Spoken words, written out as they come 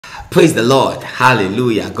Praise the Lord.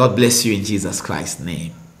 Hallelujah. God bless you in Jesus Christ's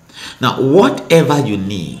name. Now, whatever you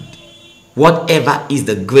need, whatever is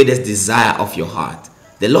the greatest desire of your heart,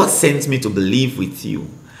 the Lord sent me to believe with you.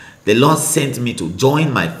 The Lord sent me to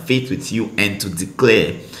join my faith with you and to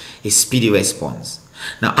declare a speedy response.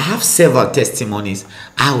 Now, I have several testimonies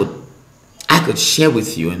I could share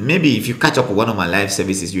with you, and maybe if you catch up with one of my live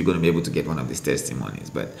services, you're going to be able to get one of these testimonies.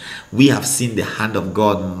 But we have seen the hand of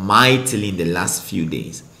God mightily in the last few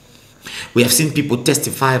days. We have seen people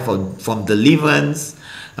testify from deliverance,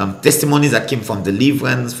 testimonies that came from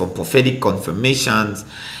deliverance, from prophetic confirmations.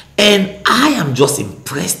 And I am just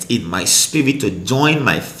impressed in my spirit to join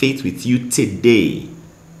my faith with you today.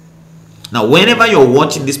 Now, whenever you're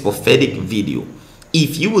watching this prophetic video,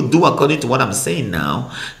 if you will do according to what I'm saying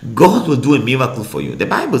now, God will do a miracle for you. The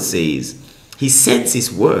Bible says He sends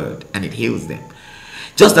His word and it heals them.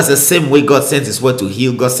 Just as the same way God sends His word to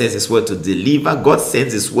heal, God sends His word to deliver, God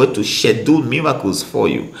sends His word to schedule miracles for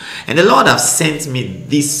you. And the Lord has sent me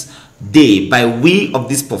this day by way of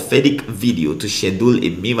this prophetic video to schedule a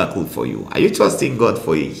miracle for you. Are you trusting God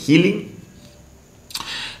for a healing?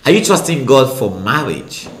 Are you trusting God for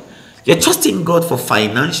marriage? You're trusting God for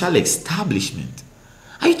financial establishment.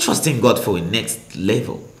 Are you trusting God for a next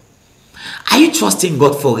level? Are you trusting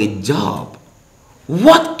God for a job?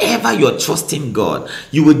 Whatever you're trusting God,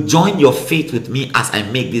 you will join your faith with me as I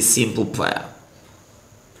make this simple prayer.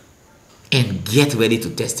 And get ready to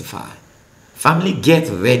testify. Family, get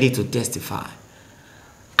ready to testify.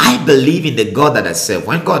 I believe in the God that I serve.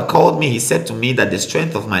 When God called me, He said to me that the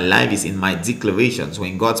strength of my life is in my declarations.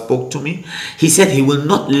 When God spoke to me, He said He will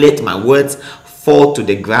not let my words fall to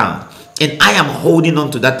the ground. And I am holding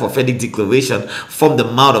on to that prophetic declaration from the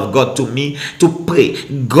mouth of God to me to pray.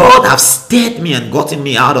 God has stirred me and gotten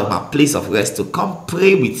me out of my place of rest to come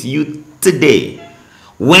pray with you today.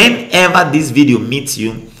 Whenever this video meets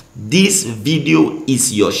you, this video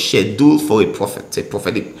is your schedule for a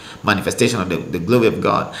prophetic manifestation of the glory of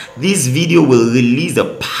God. This video will release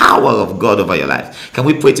the power of God over your life. Can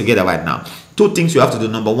we pray together right now? Two things you have to do.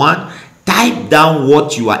 Number one, type down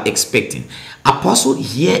what you are expecting. Apostle,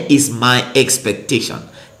 here is my expectation.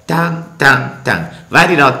 Tang, tang, tang.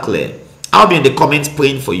 Write it out clear. I'll be in the comments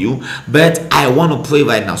praying for you, but I want to pray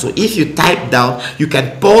right now. So if you type down, you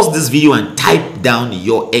can pause this video and type down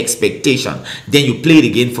your expectation. Then you play it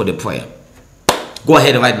again for the prayer. Go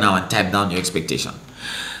ahead right now and type down your expectation.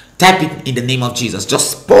 Type it in the name of Jesus.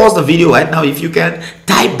 Just pause the video right now if you can.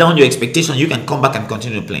 Type down your expectation. You can come back and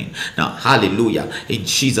continue playing. Now, hallelujah. In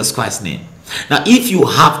Jesus Christ's name. Now, if you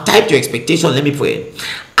have typed your expectation, let me pray.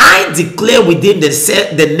 I declare within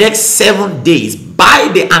the next 7 days,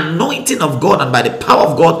 by the anointing of God and by the power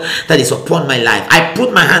of God that is upon my life, I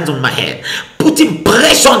put my hands on my head, putting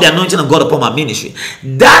pressure on the anointing of God upon my ministry.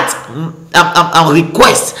 That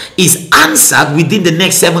request is answered within the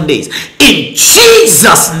next 7 days. In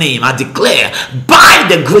Jesus' name, I declare, by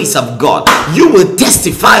the grace of God, you will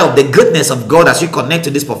testify of the goodness of God as you connect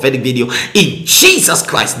to this prophetic video. In Jesus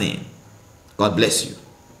Christ's name. God bless you.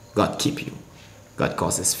 God keep you. God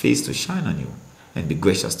cause His face to shine on you and be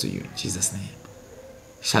gracious to you. In Jesus' name.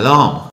 Shalom.